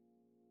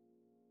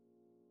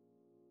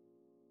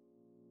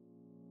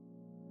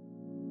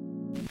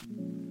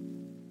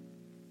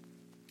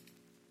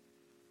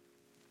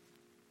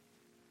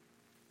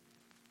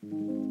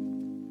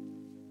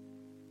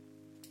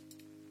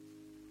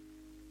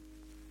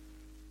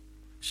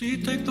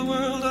She'd take the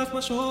world off my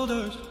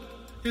shoulders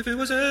if it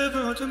was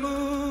ever hard to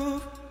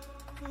move.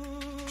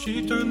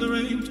 She'd turn the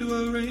rain to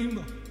a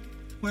rainbow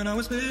when I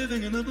was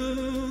living in the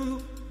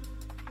blue.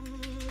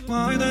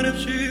 Why then, if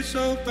she's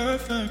so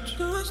perfect,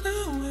 do I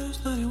still wish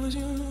that it was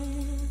you?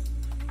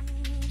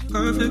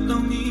 Perfect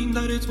don't mean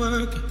that it's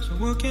working, so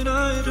what can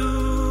I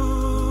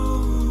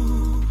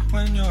do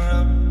when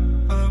you're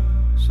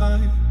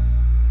outside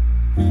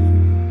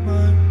in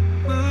my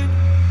mind?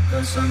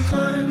 'Cause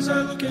sometimes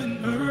I look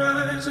in her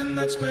eyes and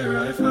that's where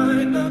I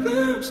find a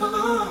glimpse of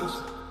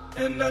us.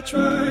 And I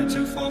try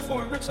to fall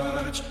for her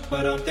touch,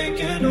 but I'm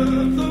thinking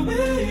of the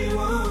way you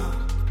are.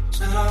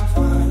 Said I'm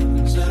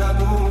fine, said I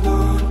moved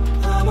on.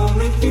 I'm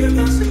only here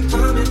passing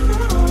time in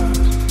her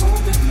arms,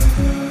 holding the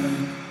line.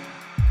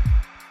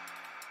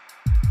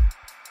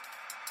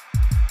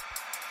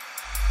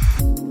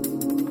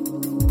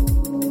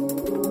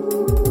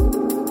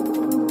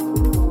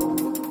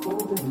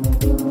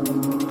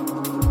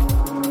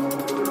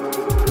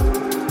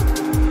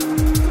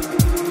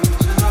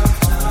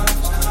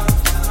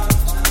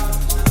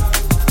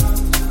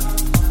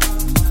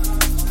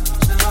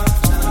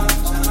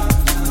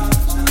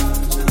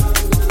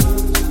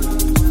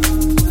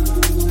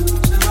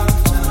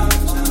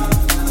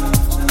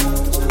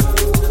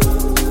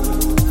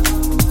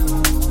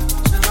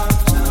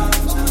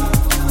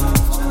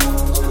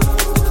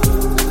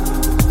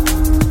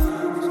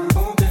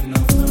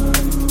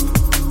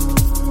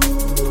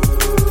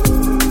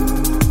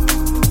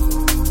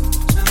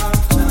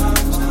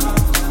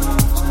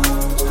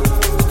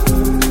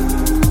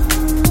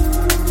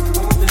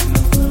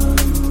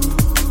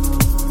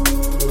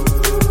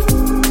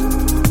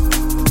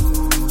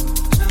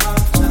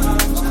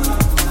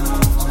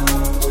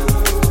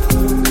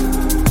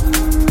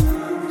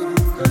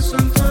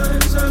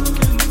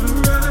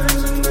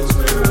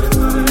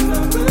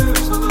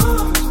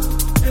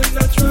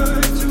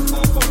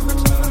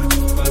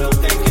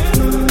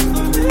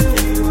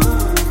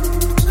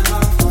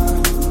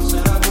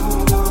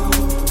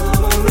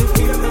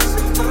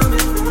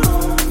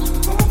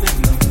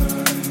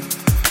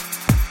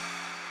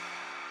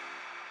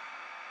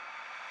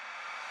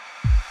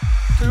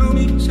 Tell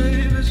me,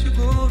 save us your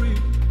glory.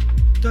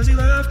 Does he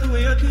laugh the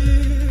way I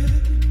did?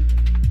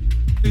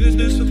 Is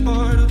this a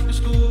part of your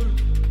story?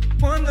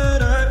 One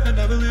that I had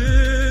never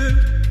lived.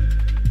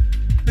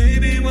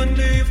 Maybe one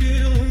day you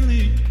feel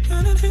lonely,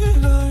 and in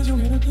his eyes you'll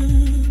get a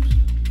glimpse.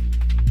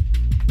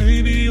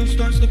 Maybe you'll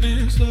start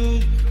slipping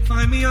slowly.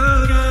 Find me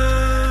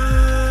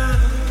again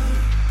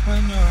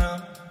when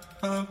you're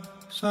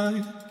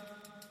outside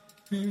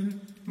in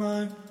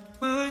my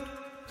mind.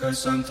 'Cause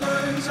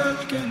sometimes I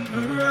look in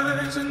her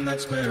eyes and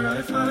that's where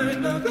I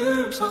find a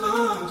glimpse of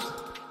us.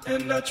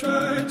 And I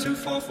try to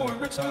fall for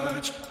her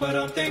touch, but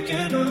I'm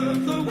thinking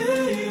of the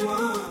way you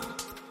are.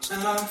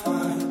 Said I'm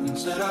fine and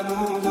said I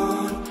moved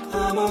on.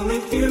 I'm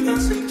only here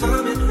passing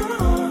time in her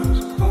arms,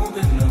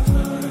 holding the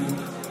line.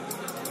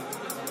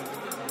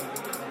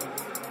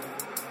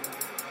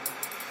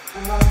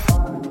 Said I'm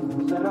fine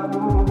and said I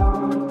moved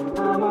on.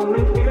 I'm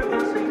only here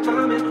passing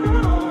time in her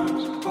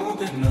arms,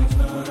 holding the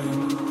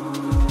line.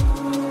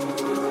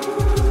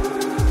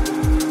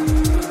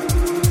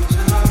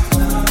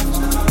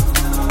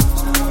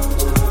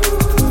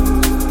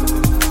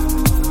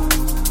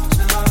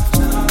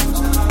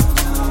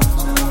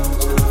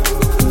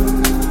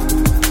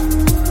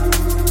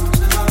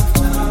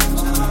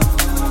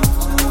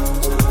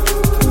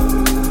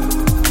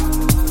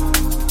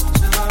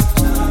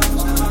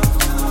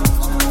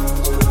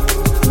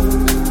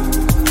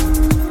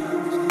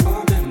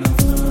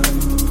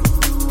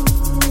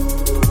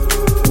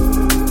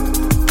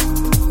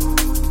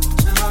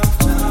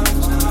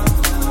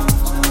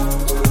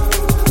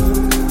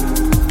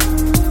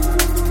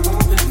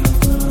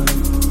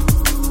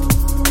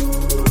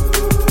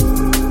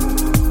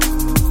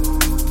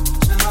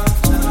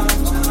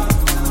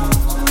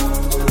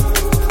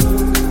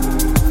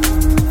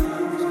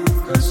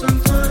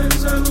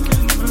 Sometimes I look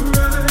in